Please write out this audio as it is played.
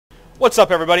What's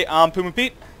up, everybody? I'm Puma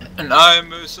Pete. And I'm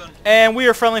Moosen. And we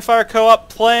are Friendly Fire Co-op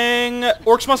playing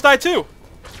Orcs Must Die 2.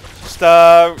 Just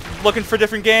looking for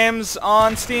different games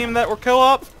on Steam that were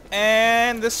co-op,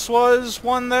 and this was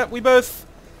one that we both...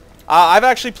 I've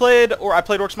actually played, I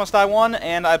played Orcs Must Die 1,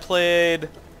 and I played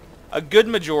a good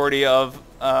majority of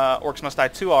Orcs Must Die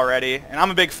 2 already, and I'm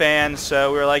a big fan,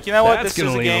 so we were like, you know what, this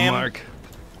is a game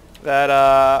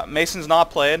that Mason's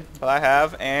not played, but I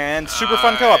have, and super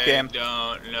fun co-op game.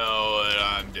 I don't know what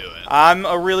I'm doing. I'm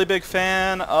a really big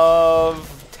fan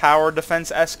of tower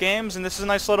defense-esque games, and this is a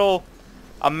nice little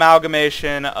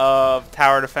amalgamation of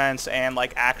tower defense and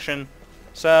like action.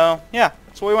 So yeah,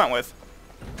 that's what we went with.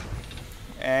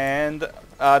 And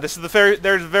this is the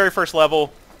very first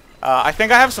level. I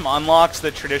think I have some unlocks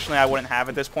that traditionally I wouldn't have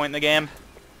at this point in the game,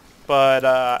 but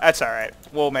that's all right.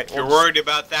 If you're worried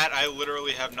about that, I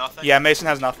literally have nothing. Yeah, Mason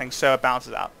has nothing, so it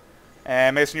balances out.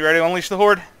 And Mason, you ready to unleash the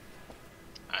horde?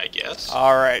 I guess.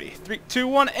 Alrighty, 3, 2,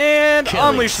 1, and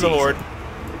unleash season. the horde.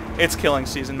 It's killing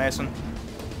season, Mason.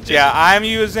 So yeah, I'm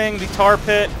using the tar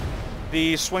pit,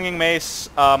 the swinging mace,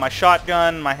 my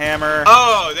shotgun, my hammer.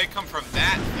 Oh, they come from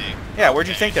that thing. Yeah, where'd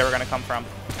you think they were gonna come from?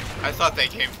 I thought they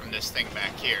came from this thing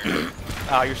back here.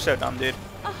 Oh, you're so dumb, dude.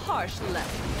 A harsh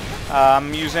lesson.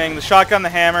 I'm using the shotgun, the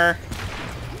hammer,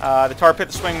 the tar pit,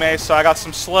 the swing mace. So I got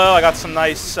some slow, I got some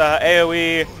nice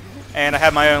AoE, and I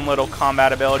have my own little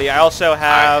combat ability. I also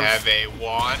have... I have a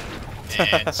wand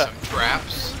and some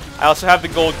traps. I also have the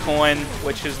gold coin,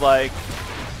 which is like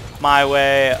my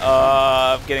way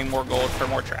of getting more gold for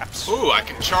more traps. Ooh, I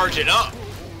can charge it up.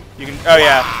 You can. Oh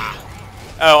yeah.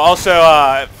 Oh,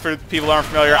 also for people who aren't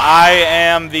familiar, I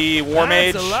am the war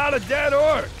mage. That's a lot of dead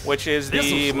orcs. Which is the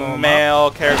This'll slow 'em male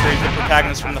character, he's the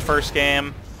protagonist from the first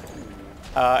game.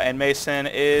 And Mason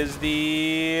is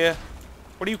the...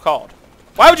 What are you called?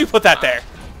 Why would you put that there?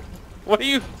 What are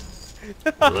you...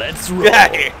 Let's roll.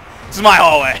 Hey, this is my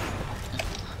hallway.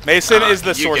 Mason is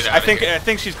the you get sorceress. outta here. I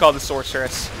think she's called the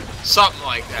sorceress. Something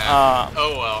like that.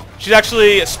 Oh well. She's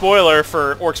actually, a spoiler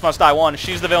for Orcs Must Die 1,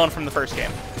 she's the villain from the first game.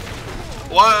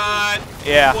 What?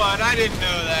 Yeah. What? I didn't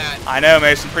know that. I know,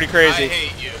 Mason, pretty crazy. I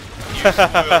hate you. You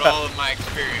spoiled all of my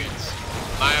experience.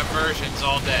 My immersion's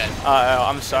all dead. Uh-oh,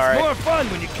 I'm sorry. More fun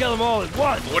when you kill them all at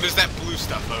once. What is that blue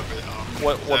stuff over there? Oh,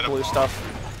 What is that a blue bomb?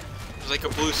 stuff? There's like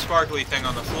a blue sparkly thing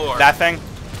on the floor. That thing?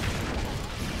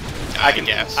 I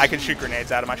guess. I can shoot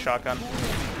grenades out of my shotgun.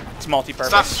 It's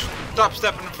multi-purpose. Stop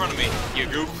stepping in front of me, you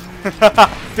goof.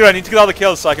 Dude, I need to get all the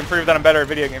kills so I can prove that I'm better at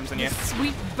video games than you.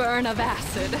 Sweet burn of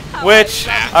acid. How Which,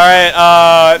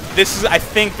 I love it. alright, I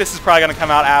think this is probably going to come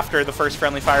out after the first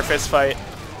Friendly Fire fist fight.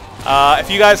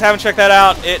 If you guys haven't checked that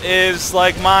out, it is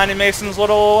like mine and Mason's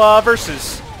little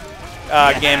versus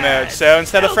game mode. So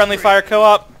instead of Friendly Fire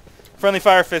Co-op, Friendly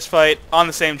Fire fist fight on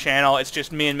the same channel, it's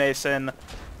just me and Mason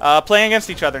playing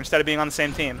against each other instead of being on the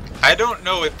same team. I don't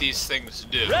know what these things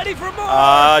do. Ready for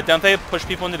more? Don't they push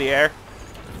people into the air?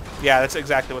 Yeah, that's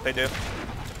exactly what they do.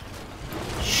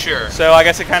 Sure. So I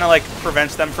guess it kind of like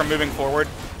prevents them from moving forward.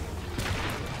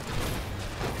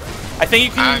 I think you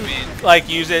can like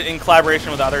use it in collaboration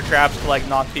with other traps to like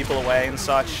knock people away and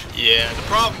such. Yeah, the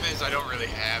problem is I don't really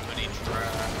have any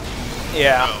traps.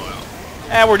 Yeah. Oh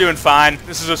And we're doing fine.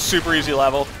 This is a super easy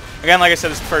level. Again, like I said,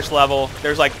 this is the first level.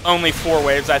 There's like only 4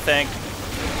 waves, I think.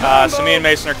 So me and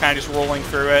Mason are kind of just rolling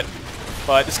through it.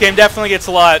 But this game definitely gets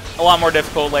a lot more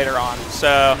difficult later on. So,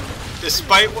 well.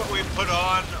 Despite what we put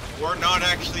on, we're not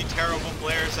actually terrible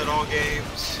players at all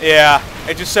games. yeah,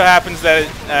 it just so happens that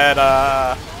at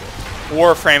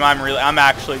Warframe, I'm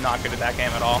actually not good at that game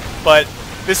at all. But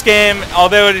this game,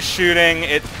 although it is shooting,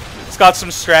 it's got some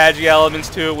strategy elements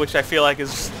to it, which I feel like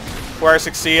is where I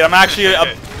succeed. I'm actually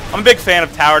I'm a big fan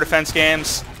of tower defense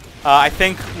games. I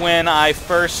think when I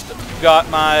first got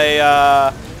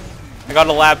my I got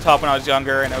a laptop when I was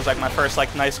younger, and it was like my first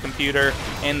like nice computer.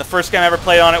 And the first game I ever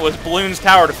played on it was Bloons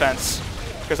Tower Defense,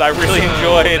 because I really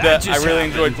enjoyed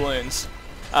Bloons.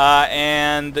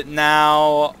 And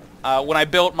now when I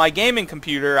built my gaming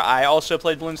computer, I also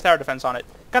played Bloons Tower Defense on it,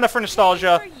 kind of for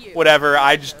nostalgia, whatever.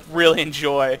 I just really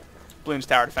enjoy Bloons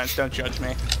Tower Defense. Don't judge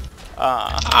me.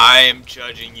 I am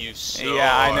judging you so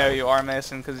Yeah, I know hard. you are,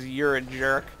 Mason, because you're a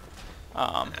jerk.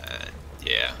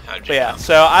 Yeah, how'd you But yeah, know?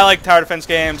 so I like tower defense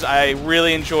games. I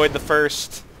really enjoyed the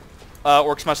first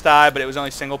Orcs Must Die, but it was only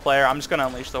single player. I'm just going to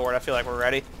unleash the horde. I feel like we're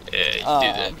ready. Yeah, you do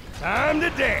that. Time to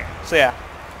dance. So yeah,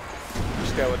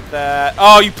 just go with that.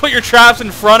 Oh, you put your traps in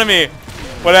front of me.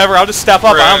 Whatever, I'll just step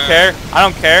up. I don't care. I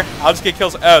don't care. I'll just get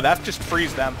kills. Oh, that just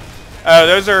freeze them. Oh,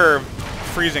 those are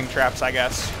freezing traps, I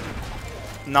guess.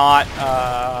 Not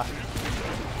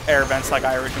air vents like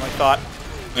I originally thought.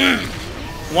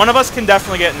 One of us can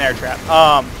definitely get an air trap.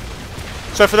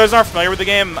 So for those who aren't familiar with the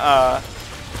game,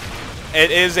 it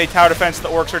is a tower defense. The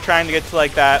orcs are trying to get to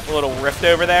like that little rift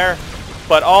over there,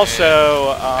 but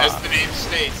also as the name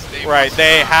states,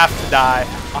 they have to die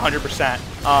 100%.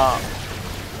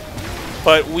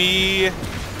 But we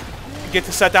get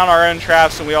to set down our own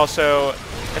traps, and we also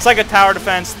it's like a tower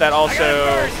defense that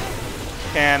also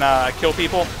can kill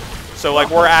people. So like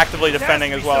we're actively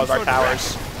defending as well as our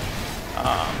towers,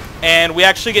 and we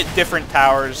actually get different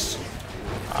towers.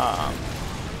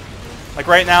 Like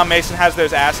right now, Mason has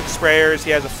those acid sprayers.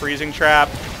 He has a freezing trap,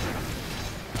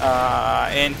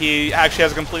 and he actually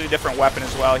has a completely different weapon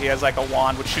as well. He has like a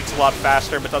wand which shoots a lot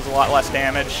faster but does a lot less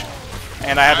damage.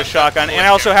 And I have the shotgun, and I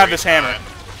also have this hammer.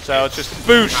 So it's just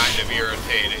boosh. Kind of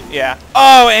irritating. Yeah.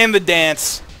 Oh, and the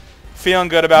dance. Feeling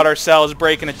good about ourselves,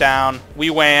 breaking it down. We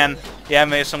wan. Yeah,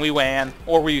 Mason, we wan.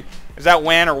 Or we... Is that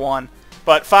wan or one?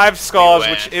 But 5 skulls,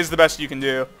 which is the best you can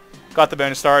do. Got the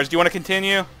bonus stars. Do you want to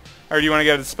continue? Or do you want to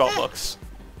go to the spell books?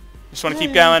 Just want to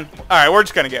keep going? Alright, we're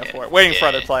just going to go for it. Waiting for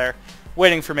other player.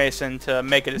 Waiting for Mason to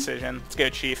make a decision. Let's go,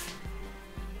 Chief.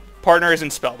 Partner is in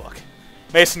spellbook.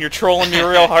 Mason, you're trolling me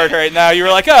real hard right now. You were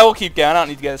like, oh, we'll keep going. I don't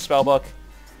need to get a spellbook.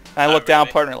 And I look down,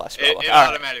 partner less spellbook. It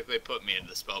automatically put me into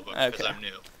the spellbook because I'm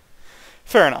new.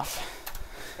 Fair enough.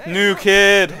 New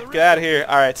kid. Get out of here.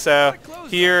 Alright, so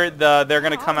here they're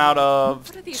going to come out of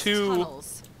 2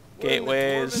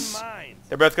 gateways.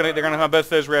 They're gonna come out both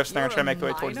those rifts, and they're gonna try to make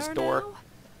their way towards this door.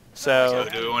 So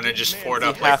do we want to just fort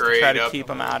up we have like to try to keep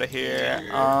them out of here.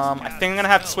 I think I'm gonna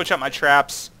have to switch up my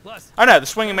traps. Oh no, the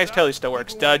swinging mace totally still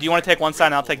works. Do you want to take one side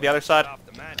and I'll take the other side?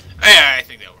 Yeah, I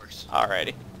think that works.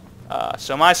 Alrighty.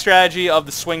 So my strategy of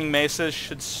the swinging maces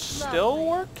should still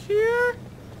work here.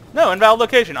 No, invalid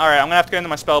location. Alright, I'm gonna have to go into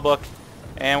my spell book,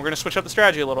 and we're gonna switch up the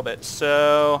strategy a little bit.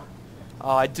 So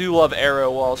I do love arrow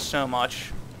walls so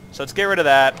much. So let's get rid of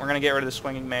that. We're going to get rid of the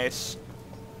swinging mace.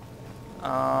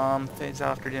 Fades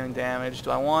out after doing damage. Do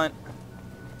I want...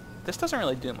 This doesn't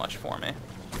really do much for me.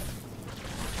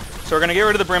 So we're going to get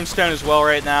rid of the brimstone as well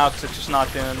right now because it's just not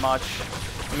doing much.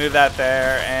 Move that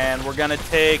there. And we're going to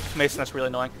take... Mason, that's really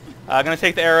annoying. Going to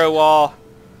take the arrow wall,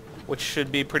 which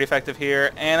should be pretty effective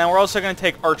here. And then we're also going to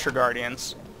take archer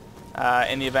guardians.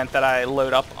 In the event that I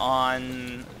load up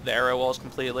on the arrow walls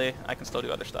completely, I can still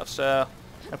do other stuff. So...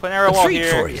 I'm going to put an arrow wall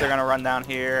here, because they're going to run down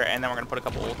here, and then we're going to put a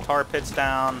couple of tar pits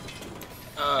down.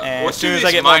 And as soon as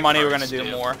I get more money, we're going to do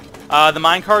more. The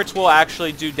minecarts will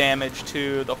actually do damage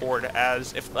to the horde,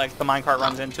 as if like the minecart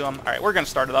runs into them. Alright, we're going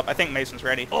to start it up. I think Mason's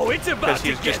ready. Oh, it's about to because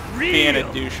he's get just real. being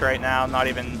a douche right now, not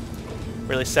even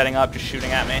really setting up, just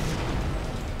shooting at me.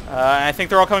 And I think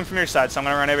they're all coming from your side, so I'm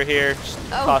going to run over here, just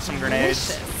toss some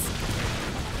grenades.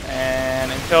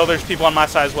 And until there's people on my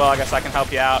side as well, I guess I can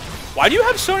help you out. Why do you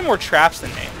have so many more traps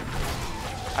than me?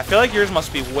 I feel like yours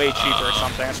must be way cheaper or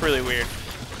something. That's really weird.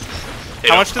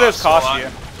 How much do those cost you?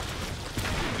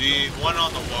 The one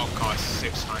on the wall costs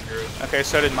 600. Okay,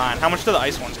 so did mine. How much do the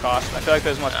ice ones cost? I feel like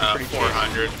those must be pretty cheap.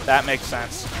 400. That makes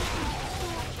sense.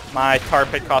 My tar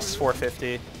pit costs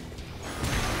 450.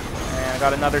 And I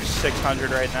got another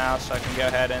 600 right now, so I can go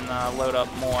ahead and load up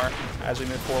more as we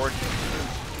move forward.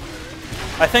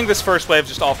 I think this first wave is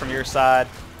just all from your side.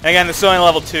 And again, this is only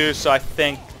level 2, so I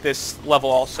think this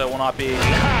level also will not be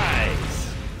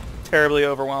terribly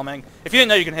overwhelming. If you didn't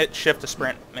know, you can hit shift to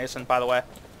sprint, Mason, by the way.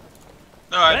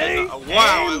 No, I didn't.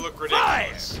 Wow, I look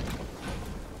ridiculous.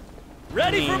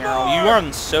 Ready for more! You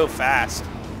run so fast.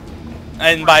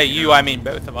 And by you, I mean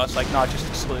both of us, like not just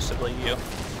exclusively you.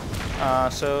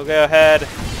 So go ahead.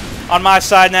 On my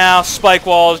side now, spike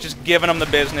walls, just giving them the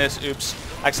business. Oops.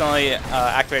 Accidentally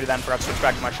activated that and forgot to switch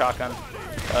back to my shotgun.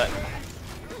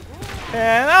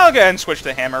 And I'll go ahead and switch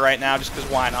to hammer right now, just because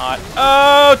why not?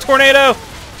 Oh, tornado!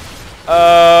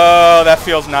 Oh, that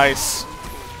feels nice.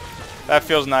 That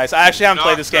feels nice. I actually haven't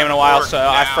played this game in a while, so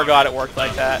I forgot it worked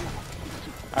like that.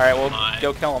 Alright, well,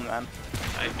 go kill him then.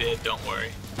 I did, don't worry.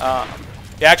 Yeah,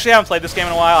 actually I haven't played this game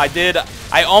in a while.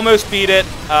 I almost beat it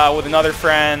with another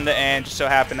friend, and just so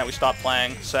happened that we stopped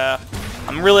playing. So,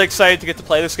 I'm really excited to get to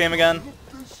play this game again.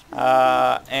 And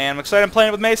I'm excited I'm playing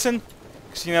it with Mason,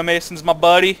 because, you know, Mason's my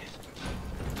buddy.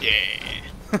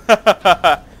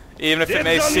 Yeah. Even if it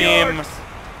may seem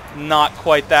not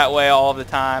quite that way all of the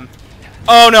time.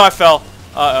 Oh no, I fell.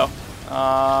 Uh-oh.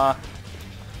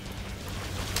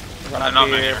 Run up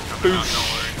here.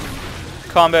 Boosh.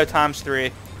 Combo times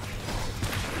 3.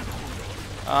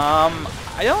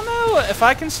 I don't know if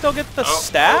I can still get the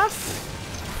staff.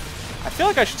 I feel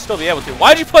like I should still be able to.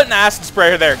 Why'd you put an acid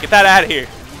sprayer there? Get that out of here.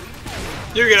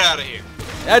 You get out of here.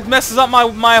 That messes up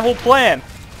my whole plan.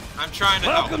 I'm trying to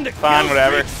help. Welcome to Fine,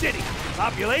 whatever. City.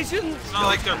 Population? It's not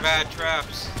like they're bad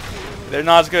traps. They're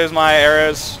not as good as my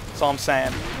arrows, That's all I'm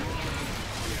saying.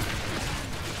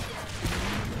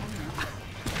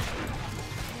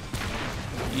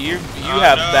 You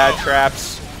have bad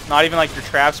traps. Not even like your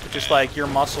traps, but just like your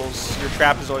muscles, your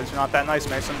trapezoids are not that nice,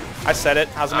 Mason. I said it.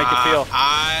 How's it make you feel?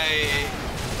 I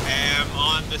am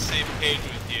on the same page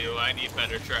with you. I need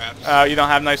better traps. You don't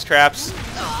have nice traps?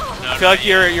 No, I feel like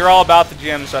you're all about the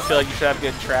gym, so I feel like you should have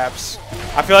good traps.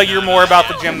 I feel like you're more about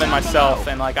the gym than myself,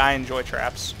 and like I enjoy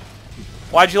traps.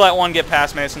 Why'd you let one get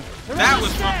past, Mason? That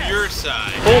was from your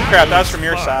side. Holy crap, that was from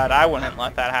your side. I wouldn't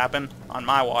let that happen on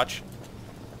my watch.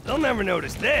 They'll never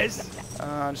notice this.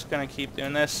 I'm just gonna keep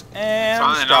doing this, and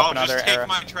Fine, just drop I'll another just take arrow.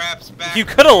 my traps back. You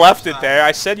could have left it there.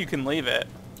 I said you can leave it.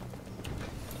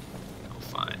 Oh,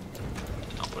 fine.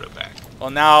 I'll put it back.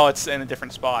 Well, now it's in a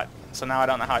different spot, so now I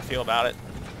don't know how I feel about it.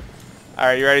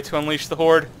 Alright, you ready to unleash the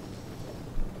horde?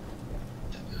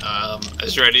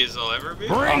 As ready as I'll ever be.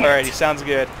 Alrighty, sounds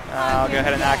good. I'll go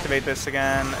ahead and activate this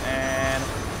again, and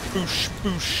boosh,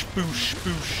 boosh, boosh,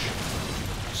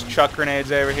 boosh. Just chuck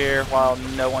grenades over here while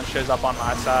no one shows up on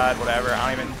my side. Whatever.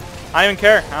 I don't even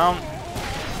care. All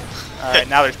right,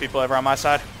 now there's people over on my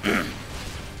side.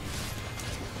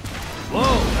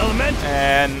 Whoa, elemental.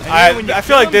 And I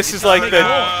feel like this is like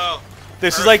the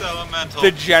Elemental.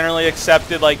 the generally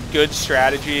accepted like good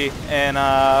strategy in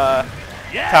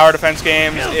Yes. tower defense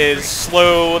games is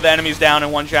slow the enemies down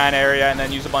in one giant area and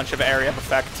then use a bunch of area of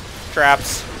effect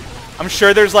traps. I'm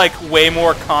sure there's like way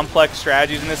more complex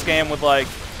strategies in this game with like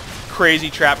crazy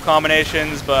trap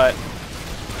combinations, but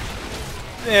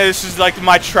yeah, this is like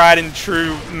my tried and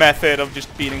true method of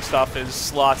just beating stuff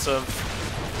is lots of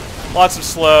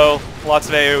slow, lots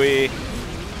of AoE,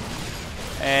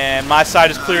 and my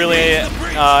side is clearly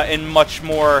in much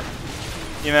more,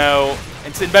 you know,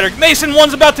 it's in better. Mason,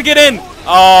 one's about to get in.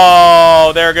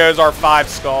 Oh, there goes our 5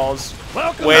 skulls.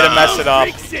 Welcome Way to mess it up.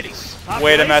 Greek City.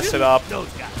 Way to mess it up. Those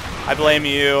guys. I blame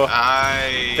you.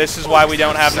 This is why we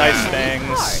don't have nice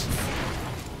things.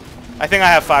 I think I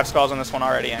have 5 skulls on this one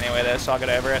already anyway, though, so I'll get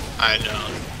over it. I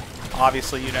don't.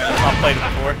 Obviously, you know, you've not played it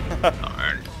before.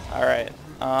 Darn. Alright.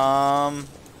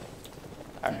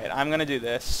 Alright, I'm gonna do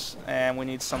this, and we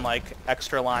need some, like,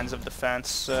 extra lines of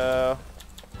defense, so...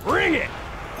 Bring it.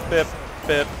 Bip,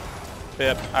 bip,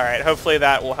 bip. Alright, hopefully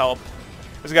that will help.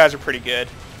 Those guys are pretty good.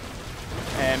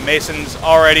 And Mason's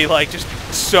already, like, just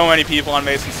so many people on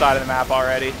Mason's side of the map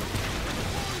already.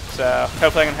 So,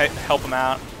 hopefully I can help him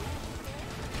out.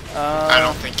 I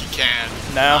don't think you can.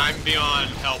 No? I'm beyond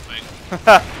helping.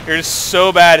 You're just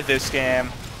so bad at this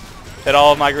game that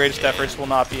all of my greatest efforts will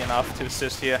not be enough to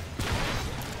assist you.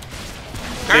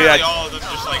 Apparently all of them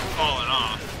just like falling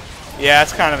off. Yeah,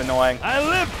 it's kind of annoying. I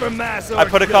live for mass. I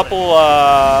put a couple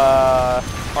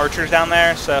archers down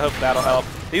there, so I hope that'll help.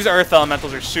 These earth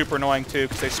elementals are super annoying too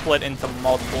because they split into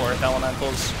multiple earth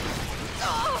elementals.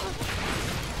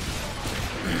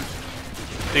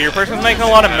 Dude, your person's making a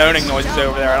lot of moaning noises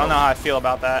over there. I don't know how I feel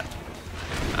about that.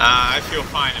 I feel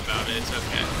fine about it. It's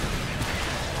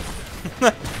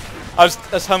okay. I was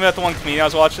telling you about the one comedian I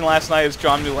was watching last night. It was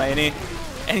John Mulaney,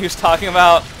 and he was talking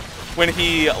about when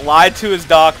he lied to his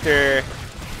doctor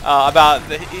about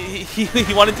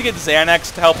he wanted to get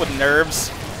Xanax to help with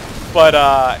nerves,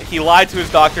 but he lied to his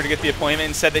doctor to get the appointment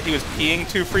and said that he was peeing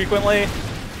too frequently.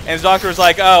 And his doctor was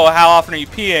like, "Oh, how often are you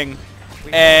peeing?"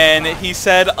 And he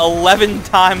said 11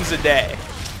 times a day.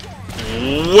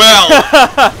 Well.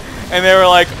 And they were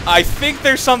like, "I think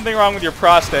there's something wrong with your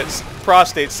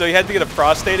prostate." So he had to get a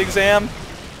prostate exam.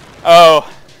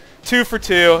 Oh, 2 for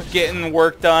 2, getting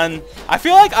work done. I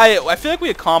feel like we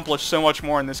accomplished so much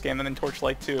more in this game than in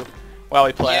Torchlight 2 while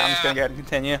we play. Yeah. I'm just gonna go ahead and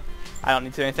continue. I don't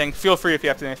need to do anything. Feel free if you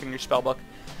have to do anything in your spell book.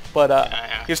 But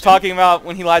he was talking about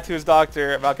when he lied to his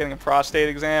doctor about getting a prostate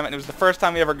exam, and it was the first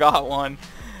time he ever got one.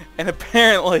 And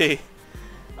apparently,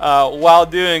 while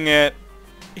doing it,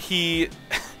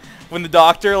 when the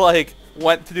doctor like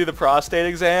went to do the prostate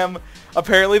exam,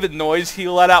 apparently the noise he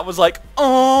let out was like,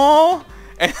 "Oh,"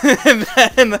 and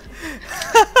then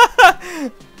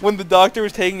when the doctor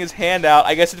was taking his hand out,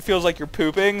 I guess it feels like you're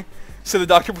pooping. So the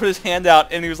doctor put his hand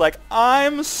out and he was like,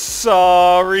 "I'm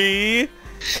sorry,"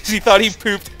 because he thought he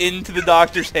pooped into the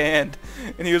doctor's hand,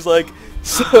 and he was like,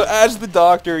 "So as the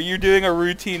doctor, you're doing a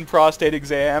routine prostate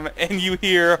exam, and you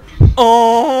hear,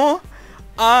 'Oh,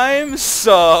 I'm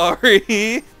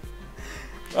sorry.'"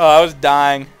 I was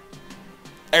dying.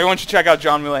 Everyone should check out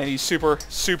John Mulaney. He's super,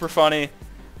 super funny.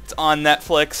 It's on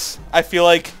Netflix. I feel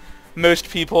like most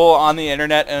people on the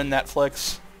internet own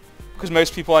Netflix, because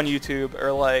most people on YouTube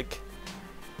are like,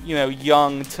 you know,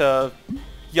 young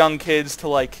kids to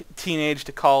like teenage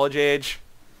to college age.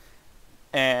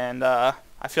 And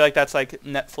I I feel like that's like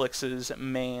Netflix's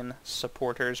main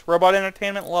supporters. Robot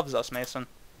Entertainment loves us, Mason.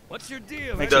 What's your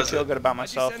deal? Makes man? me feel good about Why'd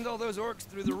you myself. send all those orcs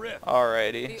through the rift?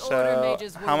 Alrighty, The so Order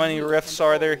mages how were many weak rifts and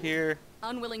are there old, here?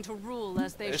 Unwilling to rule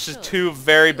as they This is should. two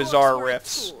very The orcs bizarre were a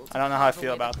rifts. tool to I don't know how I drive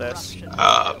feel away the about this.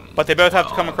 corruption. But they both have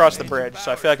to come across the bridge,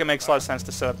 so I feel like it makes a lot of sense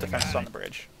to set up defenses on the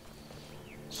bridge.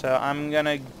 So I'm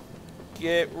gonna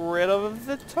get rid of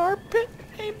the tar pit,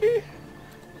 maybe?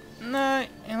 Nah,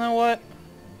 you know what?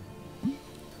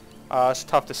 It's a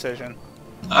tough decision.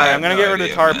 I'm gonna get rid of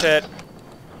the tar pit.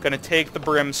 Gonna take the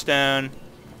brimstone.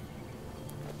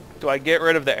 Do I get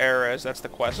rid of the arrows? That's the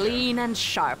question. Clean and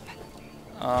sharp.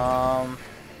 I'm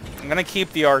gonna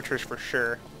keep the archers for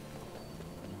sure.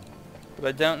 But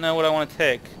I don't know what I want to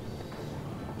take.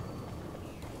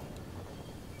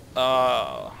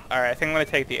 Alright, I think I'm gonna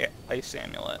take the ice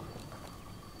amulet.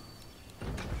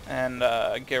 And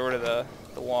get rid of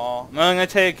the wall. I'm only gonna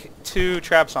take 2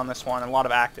 traps on this one and a lot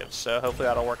of actives, so hopefully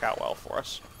that'll work out well for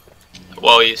us.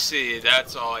 Well, you see,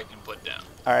 that's all I can put down.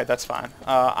 Alright, that's fine.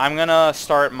 I'm gonna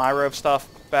start my rope stuff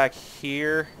back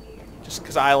here, just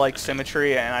because I like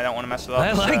symmetry and I don't want to mess it up.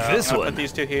 I like this I'm gonna one. put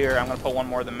these 2 here. I'm gonna put 1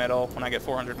 more in the middle when I get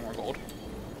 400 more gold.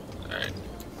 Alright.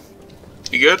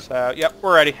 You good? So, yep,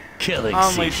 we're ready. Killing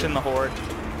Unleashing season. the horde.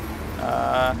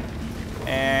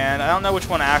 And I don't know which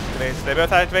one activates. They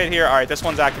both activate here. Alright, this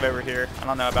one's active over here. I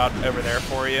don't know about over there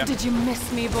for you. Did you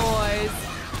miss me, boys?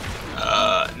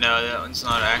 No, that one's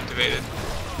not activated.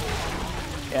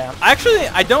 Yeah. Actually,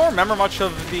 I don't remember much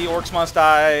of the Orcs Must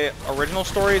Die original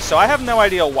story, so I have no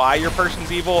idea why your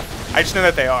person's evil. I just know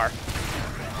that they are.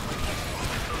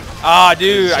 Ah,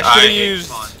 dude, I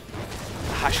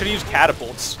should have used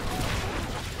catapults.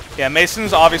 Yeah,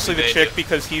 Mason's obviously the chick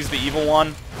because he's the evil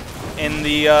one in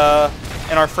the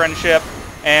in our friendship,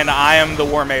 and I am the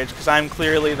war mage because I'm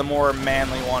clearly the more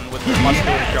manly one with the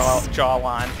muscular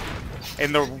jawline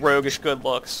and the roguish good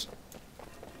looks.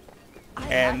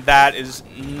 And that is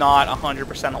not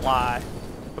 100% a lie.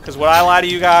 Because would I lie to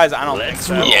you guys? I don't think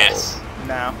so. Yes.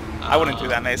 No, I wouldn't do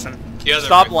that, Mason. The other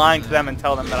Stop rift. lying to them and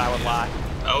tell them that I would lie.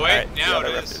 Oh wait, Alright, now the other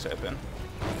it rift is. is open.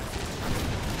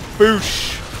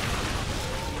 Boosh!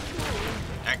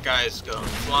 That guy's going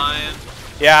flying.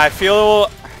 Yeah,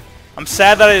 I'm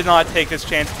sad that I did not take this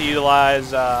chance to utilize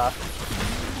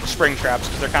spring traps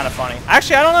because they're kind of funny.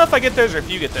 Actually, I don't know if I get those or if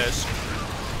you get those.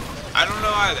 I don't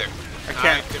know either. I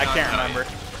can't tell remember. you.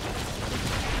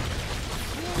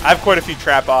 I have quite a few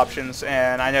trap options,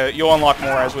 and I know you'll unlock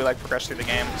more as we progress through the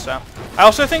game. So, I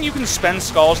also think you can spend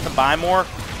skulls to buy more.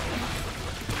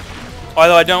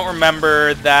 Although I don't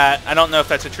remember that. I don't know if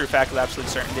that's a true fact with absolute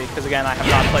certainty, because again, I have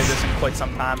not played this in quite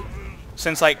some time,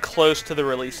 since close to the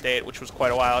release date, which was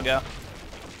quite a while ago.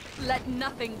 Let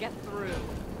nothing get through.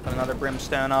 Put another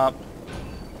brimstone up.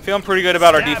 Feeling pretty good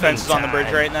about our Stabbing defenses on the bridge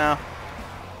time. right now.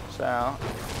 So,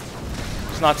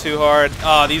 it's not too hard.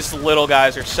 Oh, these little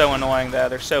guys are so annoying though.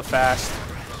 They're so fast.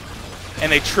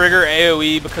 And they trigger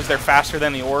AoE because they're faster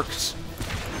than the orcs.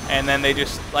 And then they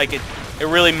just, it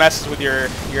really messes with your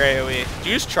AoE. Did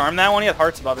you just charm that one? He had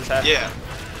hearts above his head. Yeah.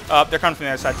 They're coming from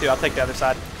the other side too. I'll take the other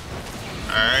side.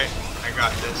 Alright, I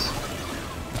got this.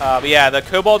 But yeah, the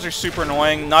kobolds are super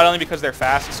annoying, not only because they're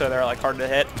fast, so they're hard to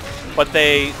hit, but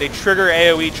they trigger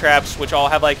AoE traps, which all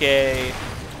have a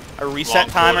reset Long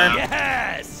timer. cooldown.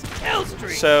 Yes! Kill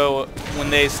streak! So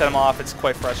when they set them off, it's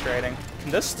quite frustrating.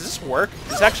 Does this work?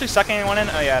 Is it actually sucking anyone in?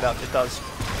 Oh yeah, it does.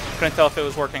 Couldn't tell if it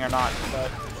was working or not, but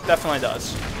it definitely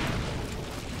does.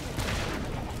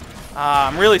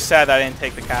 I'm really sad that I didn't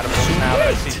take the catapults now that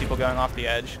I see people going off the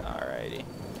edge. Alrighty.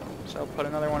 So put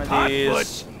another one of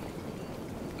these.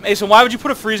 Mason, why would you put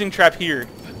a freezing trap here?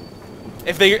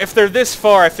 If they're this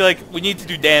far, I feel like we need to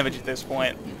do damage at this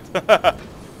point.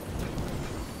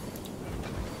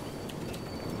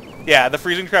 Yeah, the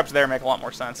freezing traps there make a lot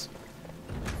more sense.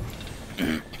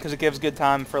 Because it gives good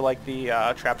time for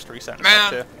the traps to reset and stuff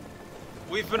too.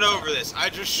 We've been over this. I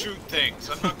just shoot things.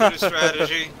 I'm not good at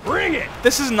strategy. Bring it!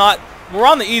 This is not... We're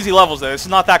on the easy levels though. This is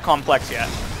not that complex yet.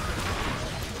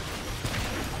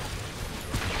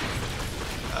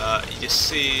 You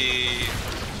see...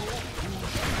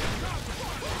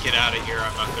 Get out of here.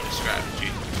 I'm not good at strategy.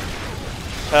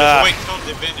 Just wait till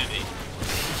Divinity.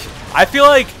 I feel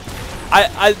like...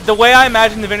 the way I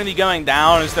imagine Divinity going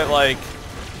down is that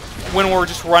when we're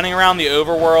just running around the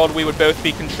overworld, we would both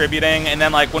be contributing, and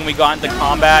then when we got into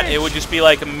combat, it would just be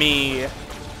me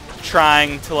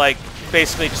trying to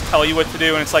basically just tell you what to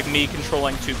do, and it's me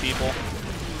controlling 2 people.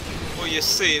 Well, you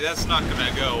see, that's not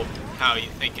gonna go how you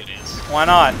think it is. Why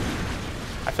not?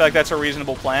 I feel like that's a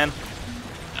reasonable plan.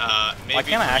 Maybe Why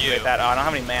can't I for activate you. that? Oh, I don't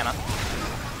have any mana.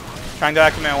 Trying to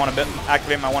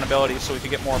activate my one ability so we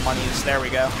could get more monies. There we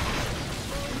go.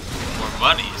 More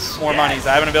monies. More monies.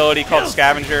 I have an ability called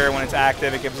Scavenger. When it's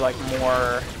active, it gives like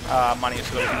more money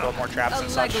so that we can build more traps A and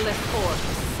such. legless orc.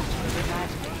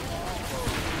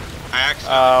 I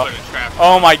actually put a trap.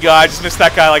 Oh my god, I just missed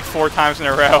that guy like 4 times in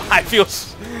a row. I feel...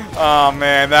 Oh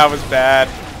man, that was bad.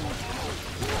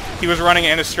 He was running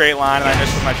in a straight line and I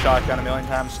missed with my shotgun a million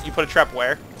times. You put a trap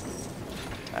where?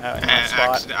 In that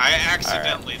spot. I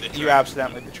accidentally the trap. You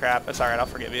accidentally the trap. That's alright, I'll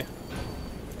forgive you.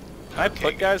 Can I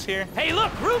put guys here? Hey,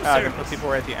 look, room I can service. put people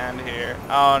right at the end here.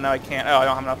 Oh no, I can't. Oh, I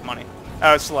don't have enough money.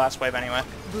 Oh, it's the last wave anyway.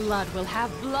 Blood will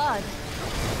have blood.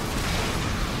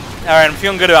 Alright, I'm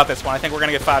feeling good about this one. I think we're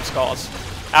gonna get 5 skulls.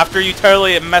 After you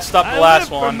totally messed up the last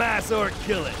one. Mass orc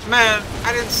killing. Man,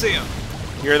 I didn't see him.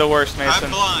 You're the worst, Mason.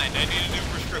 I'm blind. I need a new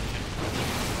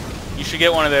prescription. You should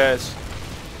get one of those.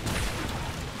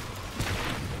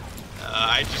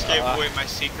 I just gave away my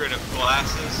secret of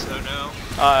glasses, so no.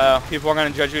 Uh-oh. People are gonna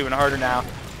judge you even harder now.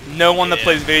 No one that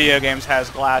plays video games has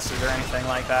glasses or anything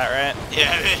like that, right?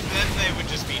 Yeah, then they would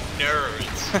just be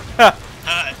nerds.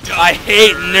 I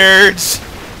hate nerds.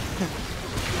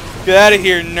 Get out of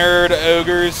here, nerd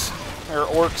ogres. Or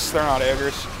orcs. They're not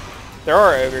ogres. There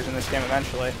are ogres in this game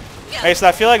eventually. Mason,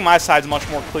 I feel like my side's much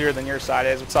more clear than your side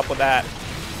is. What's up with that?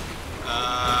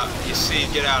 You see,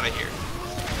 get out of here.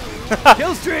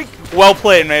 Kill streak. Well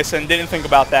played, Mason. Didn't think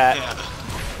about that.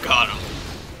 Yeah. Got him.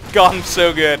 Got him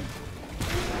so good.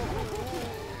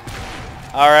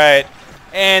 Alright.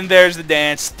 And there's the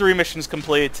dance. 3 missions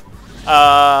complete.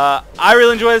 I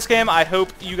really enjoy this game. I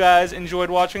hope you guys enjoyed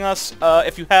watching us.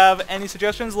 If you have any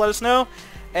suggestions, let us know.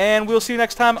 And we'll see you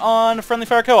next time on Friendly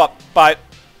Fire Co-op. Bye.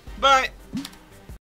 Bye.